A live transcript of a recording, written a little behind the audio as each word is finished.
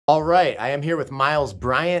All right, I am here with Myles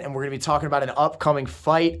Bryant, and we're going to be talking about an upcoming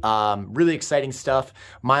fight. Really exciting stuff.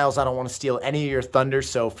 Myles, I don't want to steal any of your thunder,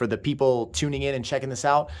 so for the people tuning in and checking this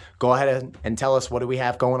out, go ahead and tell us what do we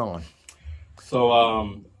have going on. So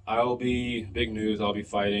I'll be big news. I'll be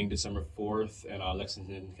fighting December 4th in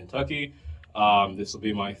Lexington, Kentucky. This will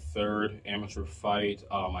be my third amateur fight.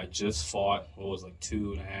 I just fought, what was like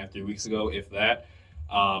 2.5, 3 weeks ago, if that.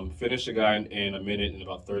 Finished the guy in a minute and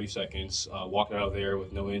about 30 seconds. Walked out of there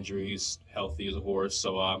with no injuries, healthy as a horse.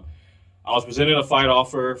 So I was presented a fight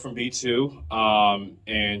offer from B2,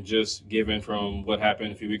 and just given from what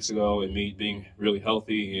happened a few weeks ago and me being really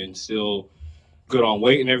healthy and still good on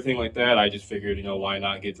weight and everything like that, I just figured, why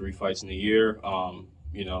not get 3 fights in a year,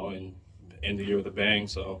 and end the year with a bang.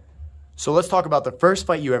 So let's talk about the first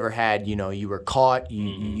fight you ever had. You were caught,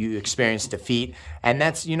 you experienced defeat, and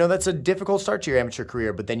that's a difficult start to your amateur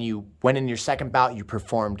career, but then you went in your second bout, you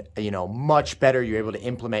performed, much better. You were able to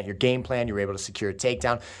implement your game plan, you were able to secure a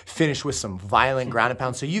takedown, finish with some violent ground and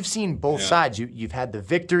pound. So you've seen both sides. You've had the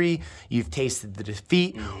victory, you've tasted the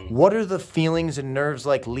defeat. What are the feelings and nerves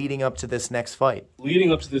like leading up to this next fight?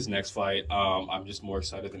 Leading up to this next fight, I'm just more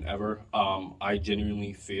excited than ever. I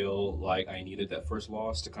genuinely feel like I needed that first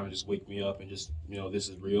loss to kind of just wake me up and just, this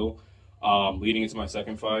is real. Leading into my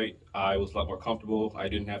second fight, I was a lot more comfortable. I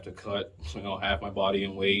didn't have to cut, half my body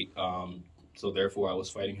in weight. So therefore, I was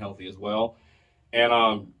fighting healthy as well.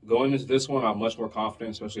 And going into this one, I'm much more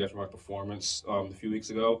confident, especially after my performance a few weeks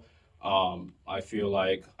ago. I feel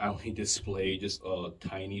like I only displayed just a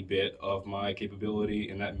tiny bit of my capability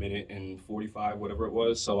in that minute and 45, whatever it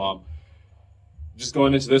was. So just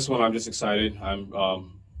going into this one, I'm just excited.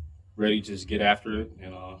 I'm ready to just get after it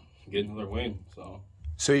and get another win.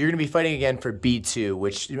 So you're going to be fighting again for B2,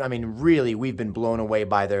 which, really, we've been blown away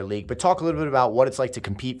by their league. But talk a little bit about what it's like to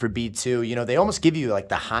compete for B2. They almost give you like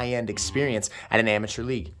the high-end experience at an amateur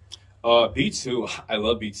league. B2, I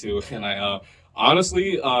love B2, and I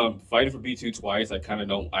honestly fighting for B2 twice. I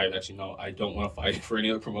don't want to fight for any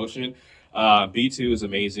other promotion. B2 is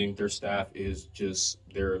amazing. Their staff is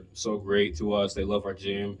they're so great to us. They love our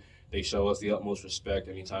gym. They show us the utmost respect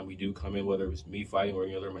anytime we do come in, whether it's me fighting or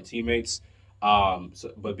any other of my teammates.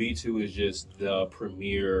 But B2 is just the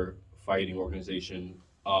premier fighting organization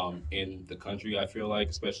in the country, I feel like,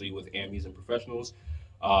 especially with amies and professionals.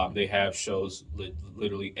 They have shows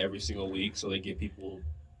literally every single week, so they give people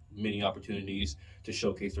many opportunities to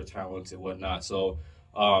showcase their talents and whatnot. So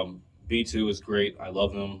B2 is great. I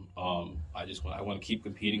love them. I want to keep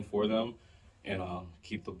competing for them and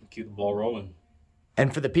keep the ball rolling.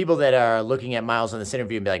 And for the people that are looking at Myles on this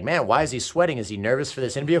interview and be like, man, why is he sweating? Is he nervous for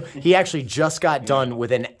this interview? He actually just got done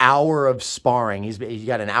with an hour of sparring. He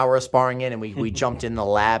got an hour of sparring in, and we jumped in the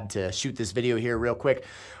lab to shoot this video here real quick.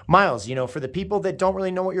 Myles, for the people that don't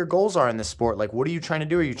really know what your goals are in this sport, like what are you trying to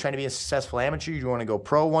do? Are you trying to be a successful amateur? Do you want to go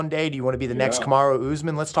pro one day? Do you want to be the next Kamaru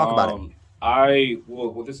Usman? Let's talk about it.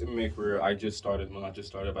 With this MMA career, I just started. I've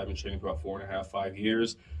been training for about 4.5, 5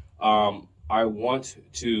 years. I want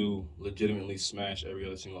to legitimately smash every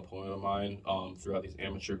other single opponent of mine throughout this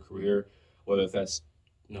amateur career, whether that's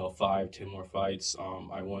 5, 10 more fights.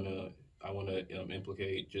 I want to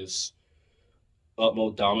implicate just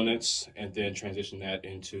utmost dominance and then transition that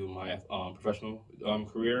into my professional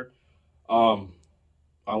career.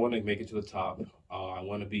 I want to make it to the top. I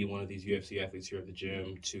want to be one of these UFC athletes here at the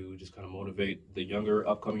gym to just kind of motivate the younger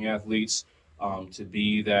upcoming athletes. To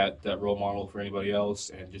be that role model for anybody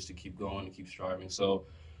else, and just to keep going and keep striving. So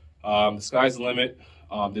the sky's the limit.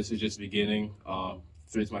 This is just the beginning.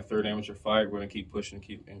 It's my third amateur fight. We're gonna keep pushing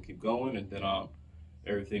and keep going, and then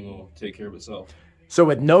everything will take care of itself. So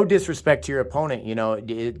with no disrespect to your opponent,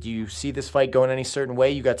 do you see this fight going any certain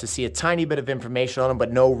way? You got to see a tiny bit of information on him,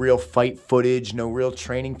 but no real fight footage, no real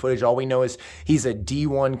training footage. All we know is he's a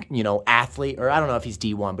D1, athlete, or I don't know if he's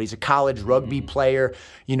D1, but he's a college rugby player,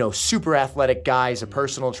 super athletic guy. He's a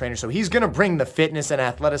personal trainer. So he's going to bring the fitness and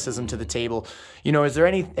athleticism to the table. Is there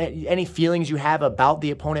any feelings you have about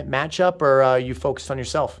the opponent matchup, or are you focused on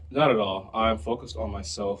yourself? Not at all. I'm focused on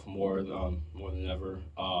myself more than ever.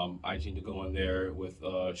 I need to go in there with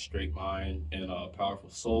a straight mind and a powerful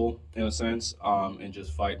soul, in a sense, and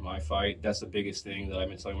just fight my fight. That's the biggest thing that I've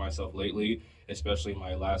been telling myself lately, especially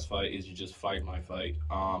my last fight, is you just fight my fight.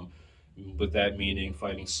 With that meaning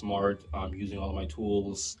fighting smart, using all of my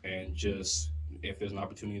tools, and just if there's an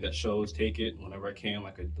opportunity that shows, take it whenever I can,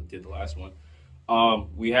 like I did the last one.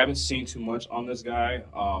 We haven't seen too much on this guy.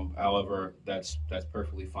 However, that's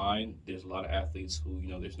perfectly fine. There's a lot of athletes who,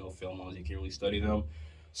 there's no film on, you can't really study them.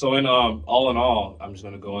 So all in all, I'm just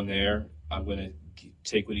going to go in there. I'm going to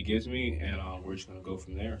take what he gives me, and we're just going to go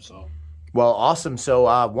from there. So Well, awesome.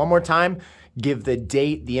 So one more time, give the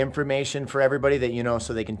date, the information for everybody that you know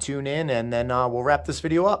so they can tune in, and then we'll wrap this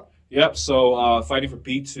video up. Yep, so fighting for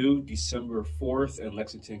B2, December 4th in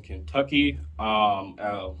Lexington, Kentucky,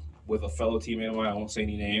 with a fellow teammate of mine. I won't say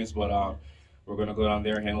any names, but we're going to go down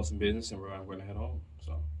there and handle some business, and we're going to head home.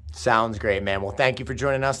 So sounds great, man. Well, thank you for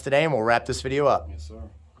joining us today, and we'll wrap this video up. Yes, sir.